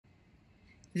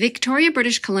Victoria,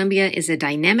 British Columbia is a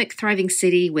dynamic, thriving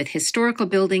city with historical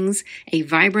buildings, a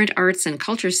vibrant arts and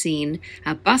culture scene,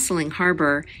 a bustling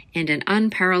harbor, and an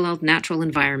unparalleled natural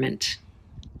environment.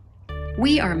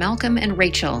 We are Malcolm and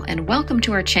Rachel, and welcome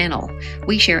to our channel.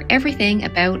 We share everything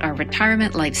about our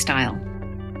retirement lifestyle.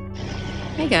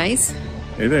 Hey guys.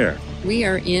 Hey there. We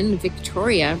are in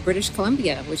Victoria, British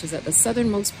Columbia, which is at the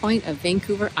southernmost point of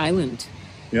Vancouver Island.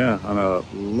 Yeah, on a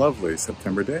lovely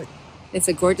September day. It's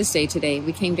a gorgeous day today.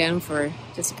 We came down for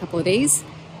just a couple of days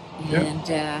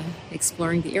and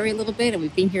exploring the area a little bit, and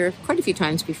we've been here quite a few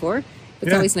times before.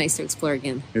 It's always nice to explore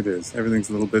again. It is. Everything's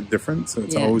a little bit different, so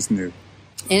it's always new.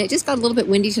 And it just got a little bit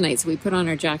windy tonight, so we put on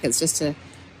our jackets just to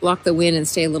block the wind and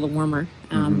stay a little warmer.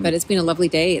 But it's been a lovely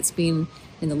day. It's been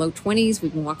in the low 20s.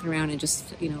 We've been walking around in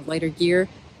just, lighter gear,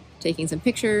 taking some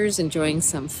pictures, enjoying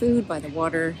some food by the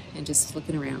water, and just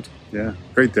looking around. Yeah,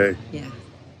 great day. Yeah.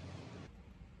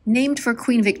 Named for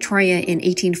Queen Victoria in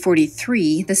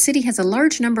 1843, the city has a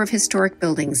large number of historic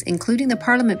buildings, including the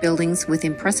Parliament Buildings with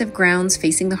impressive grounds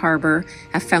facing the harbour,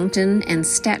 a fountain, and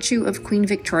statue of Queen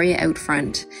Victoria out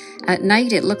front. At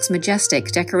night, it looks majestic,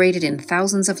 decorated in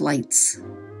thousands of lights.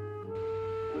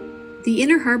 The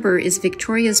Inner Harbour is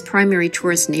Victoria's primary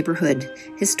tourist neighbourhood.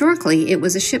 Historically, it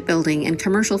was a shipbuilding and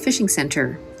commercial fishing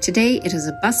centre. Today, it is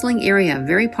a bustling area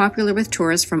very popular with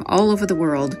tourists from all over the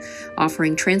world,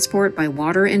 offering transport by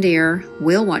water and air,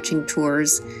 whale-watching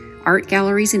tours, art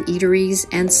galleries and eateries,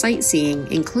 and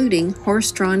sightseeing, including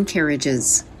horse-drawn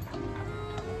carriages.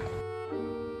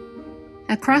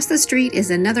 Across the street is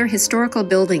another historical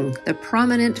building, the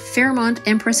prominent Fairmont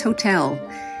Empress Hotel.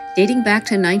 Dating back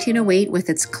to 1908 with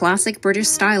its classic British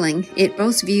styling, it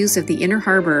boasts views of the Inner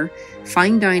Harbour,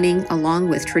 fine dining, along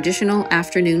with traditional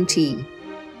afternoon tea.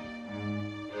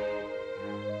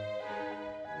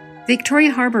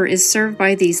 Victoria Harbour is served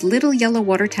by these little yellow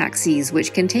water taxis,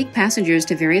 which can take passengers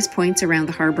to various points around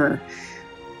the harbour.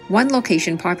 One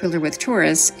location popular with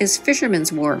tourists is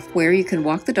Fisherman's Wharf, where you can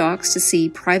walk the docks to see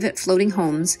private floating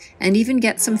homes and even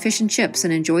get some fish and chips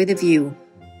and enjoy the view.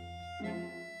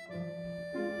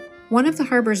 One of the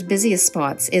harbour's busiest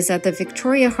spots is at the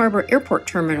Victoria Harbour Airport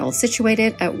Terminal,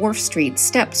 situated at Wharf Street,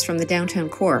 steps from the downtown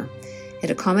core. It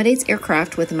accommodates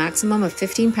aircraft with a maximum of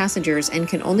 15 passengers and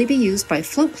can only be used by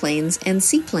floatplanes and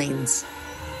seaplanes.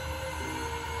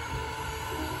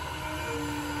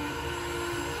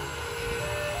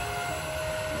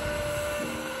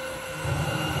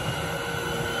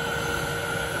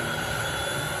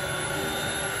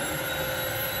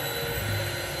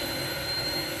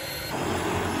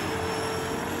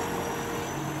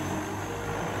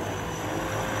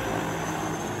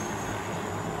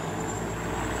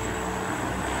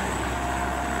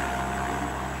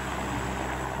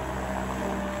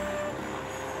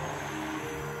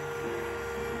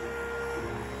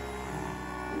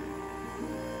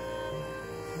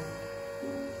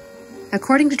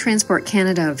 According to Transport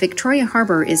Canada, Victoria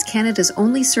Harbour is Canada's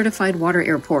only certified water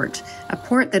airport, a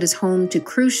port that is home to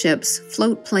cruise ships,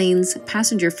 float planes,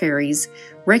 passenger ferries,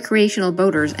 recreational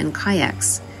boaters, and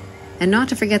kayaks. And not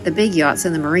to forget the big yachts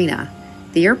in the marina.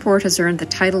 The airport has earned the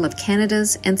title of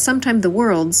Canada's, and sometimes the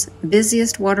world's,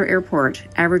 busiest water airport,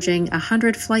 averaging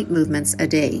 100 flight movements a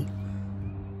day.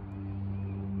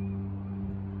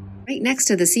 Right next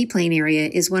to the seaplane area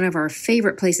is one of our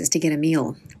favorite places to get a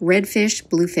meal, Redfish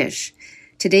Bluefish.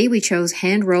 Today we chose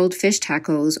hand-rolled fish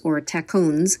tacos, or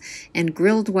tacones, and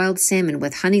grilled wild salmon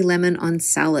with honey lemon on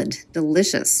salad.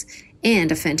 Delicious.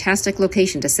 And a fantastic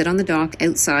location to sit on the dock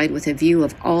outside with a view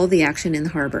of all the action in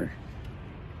the harbour.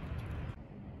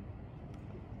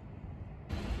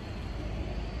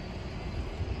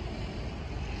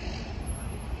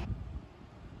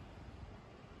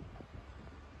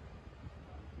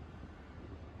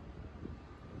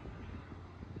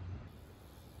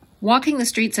 Walking the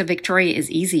streets of Victoria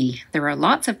is easy. There are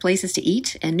lots of places to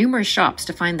eat and numerous shops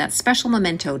to find that special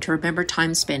memento to remember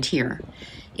time spent here.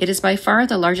 It is by far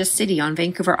the largest city on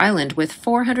Vancouver Island with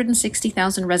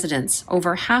 460,000 residents,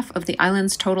 over half of the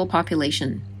island's total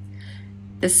population.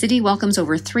 The city welcomes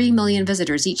over 3 million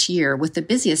visitors each year, with the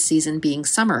busiest season being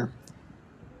summer.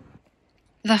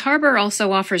 The harbour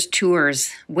also offers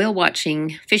tours, whale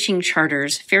watching, fishing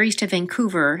charters, ferries to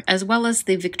Vancouver, as well as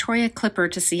the Victoria Clipper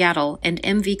to Seattle and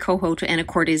MV Coho to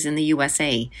Anacortes in the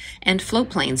USA, and float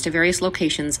planes to various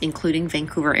locations including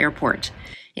Vancouver Airport.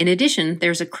 In addition,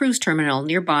 there's a cruise terminal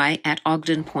nearby at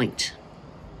Ogden Point.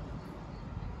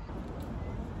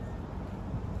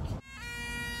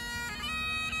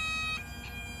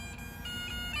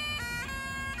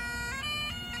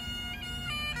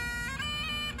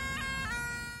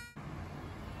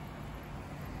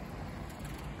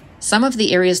 Some of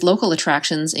the area's local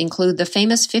attractions include the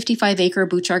famous 55-acre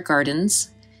Butchart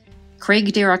Gardens,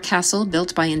 Craigdarragh Castle,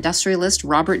 built by industrialist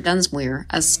Robert Dunsmuir,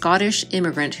 a Scottish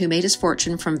immigrant who made his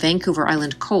fortune from Vancouver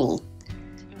Island coal,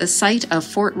 the site of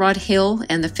Fort Rod Hill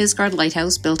and the Fisgard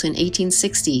Lighthouse, built in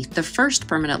 1860, the first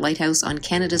permanent lighthouse on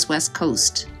Canada's west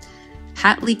coast,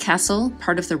 Hatley Castle,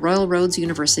 part of the Royal Roads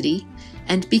University,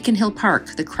 and Beacon Hill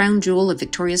Park, the crown jewel of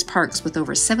Victoria's parks with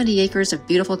over 70 acres of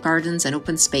beautiful gardens and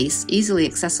open space, easily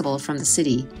accessible from the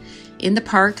city. In the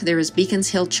park, there is Beacons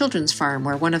Hill Children's Farm,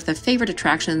 where one of the favorite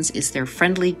attractions is their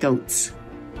friendly goats.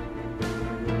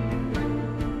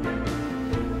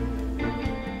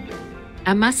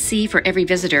 A must-see for every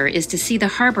visitor is to see the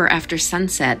harbour after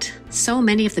sunset. So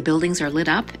many of the buildings are lit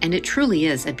up, and it truly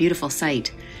is a beautiful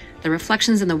sight. The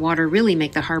reflections in the water really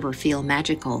make the harbour feel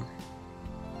magical.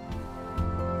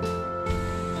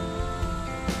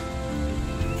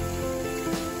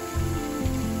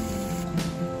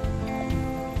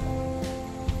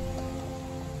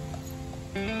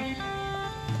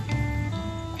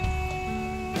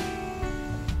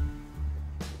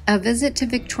 A visit to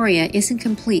Victoria isn't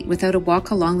complete without a walk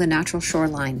along the natural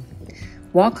shoreline.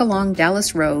 Walk along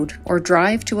Dallas Road or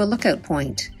drive to a lookout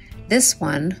point. This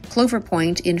one, Clover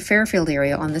Point in Fairfield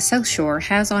area on the south shore,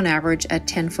 has on average a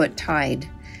 10-foot tide.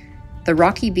 The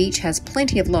rocky beach has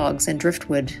plenty of logs and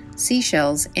driftwood,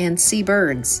 seashells, and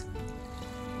seabirds.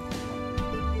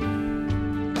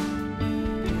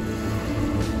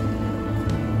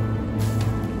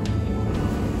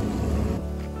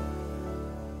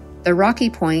 The rocky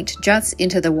point juts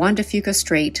into the Juan de Fuca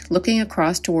Strait, looking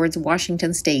across towards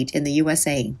Washington State in the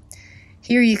USA.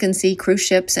 Here you can see cruise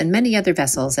ships and many other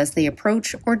vessels as they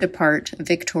approach or depart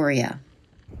Victoria.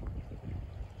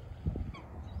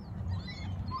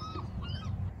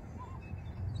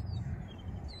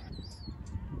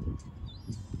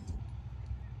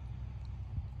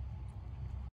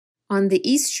 On the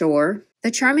east shore, the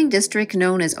charming district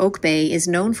known as Oak Bay is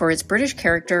known for its British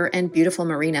character and beautiful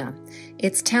marina.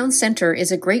 Its town centre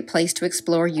is a great place to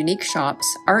explore unique shops,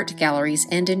 art galleries,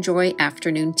 and enjoy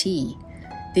afternoon tea.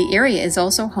 The area is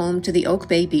also home to the Oak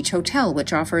Bay Beach Hotel,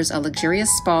 which offers a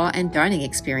luxurious spa and dining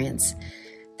experience.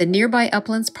 The nearby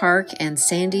Uplands Park and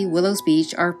sandy Willows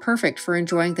Beach are perfect for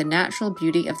enjoying the natural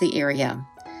beauty of the area.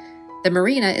 The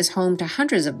marina is home to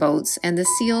hundreds of boats, and the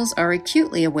seals are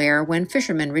acutely aware when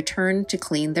fishermen return to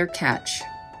clean their catch.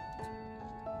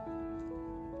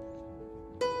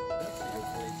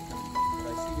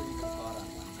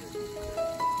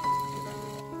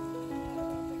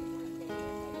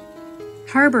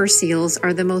 Harbour seals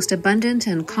are the most abundant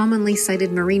and commonly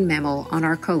sighted marine mammal on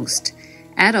our coast.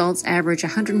 Adults average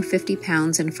 150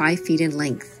 pounds and 5 feet in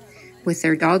length. With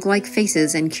their dog-like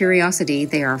faces and curiosity,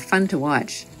 they are fun to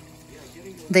watch.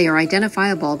 They are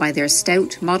identifiable by their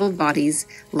stout, mottled bodies,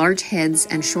 large heads,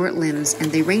 and short limbs,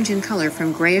 and they range in color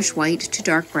from grayish-white to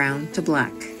dark brown to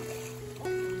black.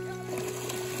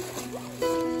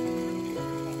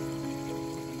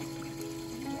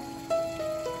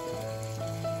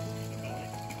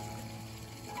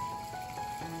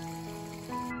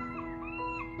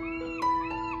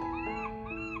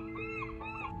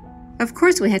 Of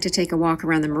course, we had to take a walk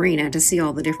around the marina to see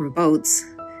all the different boats.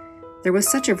 There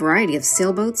was such a variety of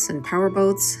sailboats and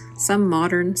powerboats, some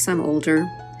modern, some older.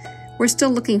 We're still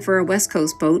looking for a West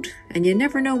Coast boat, and you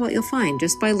never know what you'll find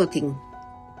just by looking.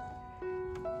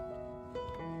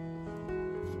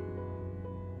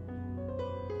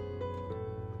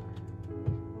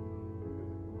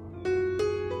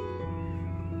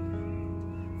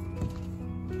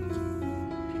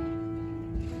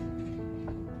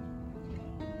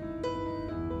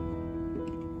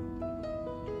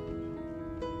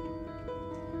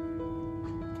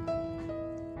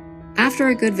 After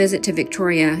a good visit to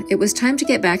Victoria, it was time to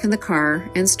get back in the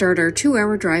car and start our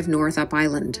 2-hour drive north up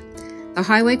island. The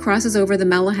highway crosses over the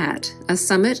Malahat, a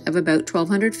summit of about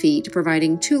 1,200 feet,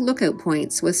 providing 2 lookout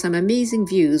points with some amazing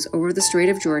views over the Strait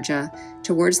of Georgia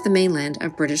towards the mainland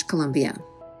of British Columbia.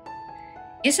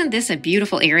 Isn't this a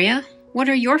beautiful area? What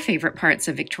are your favorite parts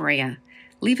of Victoria?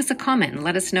 Leave us a comment and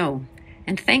let us know.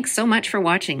 And thanks so much for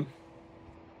watching.